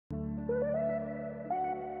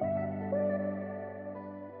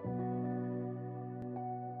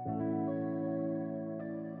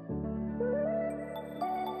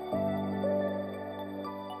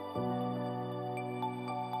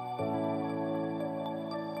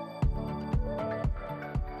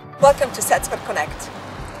Welcome to SETsquared Connect.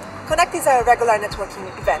 Connect is a regular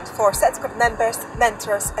networking event for SETsquared members,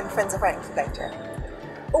 mentors and friends of our incubator.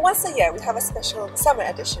 But once a year we have a special summer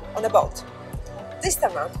edition on a boat. This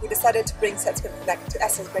time around we decided to bring SETsquared Connect to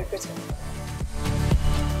SS Great Britain.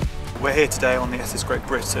 We're here today on the SS Great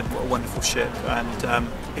Britain. What a wonderful ship, and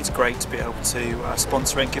it's great to be able to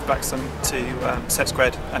sponsor and give back some to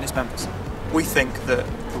SETsquared and its members. We think that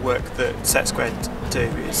the work that SETsquared do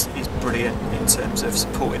is brilliant in terms of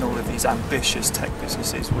supporting all of these ambitious tech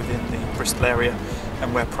businesses within the Bristol area,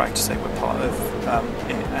 and we're proud to say we're part of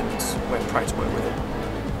it, and we're proud to work with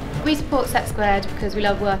it. We support SETsquared because we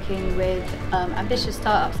love working with ambitious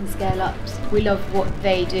startups and scale-ups. We love what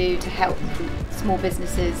they do to help small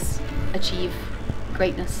businesses achieve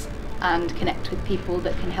greatness and connect with people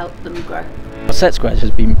that can help them grow. SETsquared has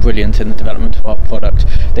been brilliant in the development of our product.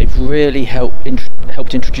 They've really helped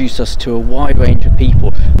introduce us to a wide range of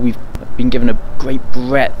people. We've been given a great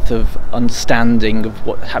breadth of understanding of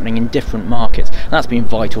what's happening in different markets, and that's been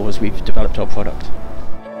vital as we've developed our product.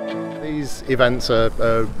 These events are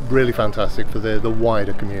really fantastic for the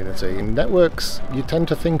wider community. In networks, you tend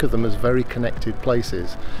to think of them as very connected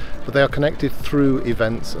places, but they are connected through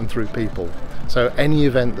events and through people. So any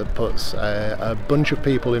event that puts a bunch of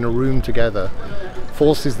people in a room together,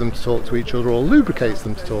 forces them to talk to each other or lubricates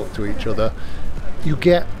them to talk to each other, you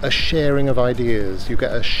get a sharing of ideas, you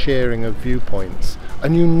get a sharing of viewpoints,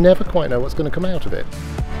 and you never quite know what's going to come out of it.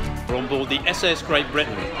 We're on board the SS Great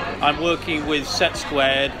Britain. I'm working with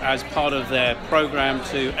SETsquared as part of their program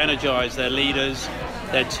to energise their leaders,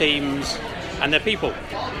 their teams and their people.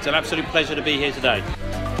 It's an absolute pleasure to be here today.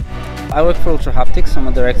 I work for Ultra Haptics. I'm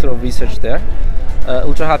a director of research there.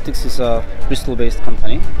 Ultra Haptics is a Bristol-based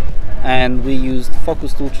company, and we used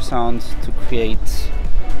focused ultrasound to create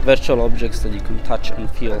virtual objects that you can touch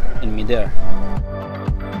and feel in midair.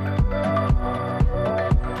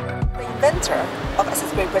 The inventor of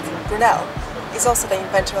SS Great Britain, Brunel, is also the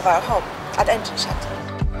inventor of our home at Engine Shed.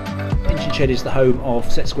 Engine Shed is the home of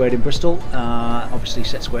SETsquared in Bristol. Obviously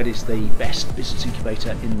SETsquared is the best business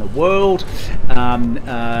incubator in the world.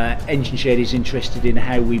 Engine Shed is interested in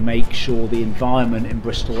how we make sure the environment in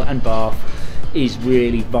Bristol and Bath is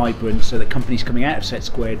really vibrant, so that companies coming out of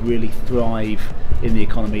SETsquared really thrive in the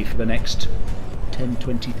economy for the next 10,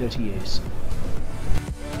 20, 30 years.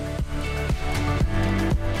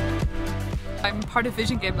 I'm part of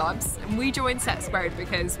Vision Game Labs, and we joined SETsquared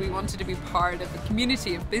because we wanted to be part of a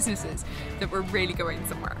community of businesses that were really going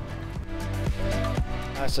somewhere.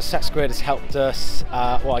 So SETsquared has helped us,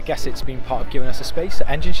 well, I guess it's been part of giving us a space at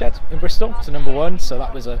Engine Shed in Bristol, so number one, so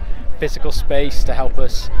that was a physical space to help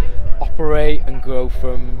us operate and grow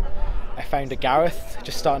from a founder Gareth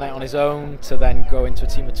just starting out on his own to then grow into a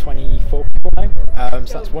team of 24 people now,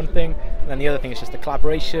 so that's one thing. And then the other thing is just the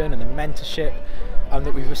collaboration and the mentorship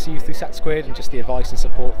that we've received through SETsquared, and just the advice and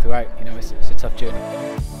support throughout. You know, it's a tough journey.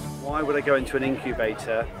 Why would I go into an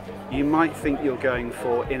incubator? You might think you're going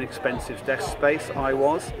for inexpensive desk space, I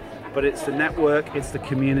was, but it's the network, it's the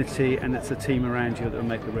community and it's the team around you that will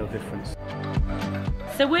make the real difference.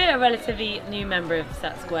 So we're a relatively new member of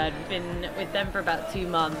SETsquared. We've been with them for about 2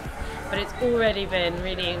 months, but it's already been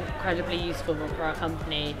really incredibly useful for our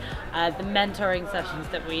company. The mentoring sessions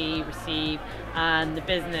that we receive and the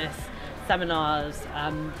business seminars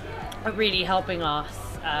are really helping us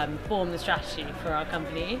form the strategy for our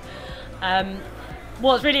company.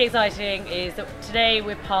 What's really exciting is that today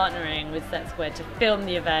we're partnering with SETsquared to film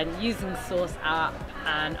the event using the Source app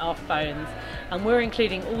and our phones, and we're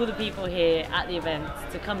including all the people here at the event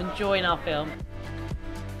to come and join our film.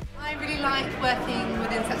 I really like working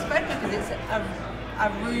within SETsquared because it's a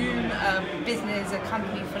room, a business, a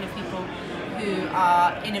company full of people who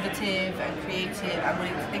are innovative and creative and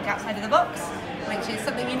willing to think outside of the box, which is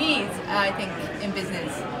something you need, I think, in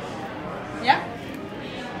business. Yeah?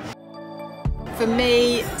 For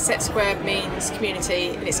me, SETsquared means community,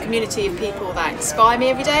 and it's a community of people that inspire me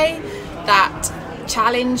every day, that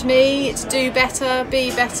challenge me to do better, be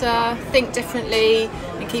better, think differently,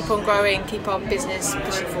 and keep on growing, keep our business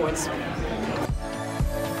pushing forwards.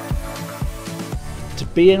 To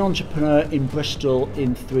be an entrepreneur in Bristol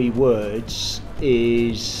in 3 words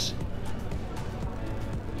is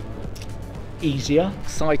easier,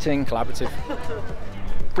 exciting, collaborative.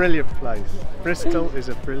 Brilliant place. Bristol is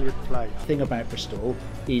a brilliant place. The thing about Bristol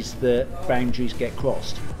is that boundaries get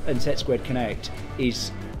crossed, and SETsquared Connect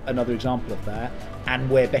is another example of that, and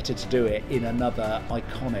we're better to do it in another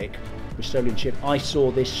iconic Bristolian ship. I saw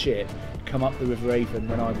this ship come up the River Avon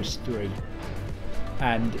when I was 3,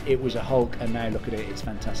 and it was a hulk, and now look at it, it's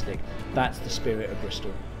fantastic. That's the spirit of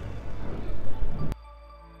Bristol.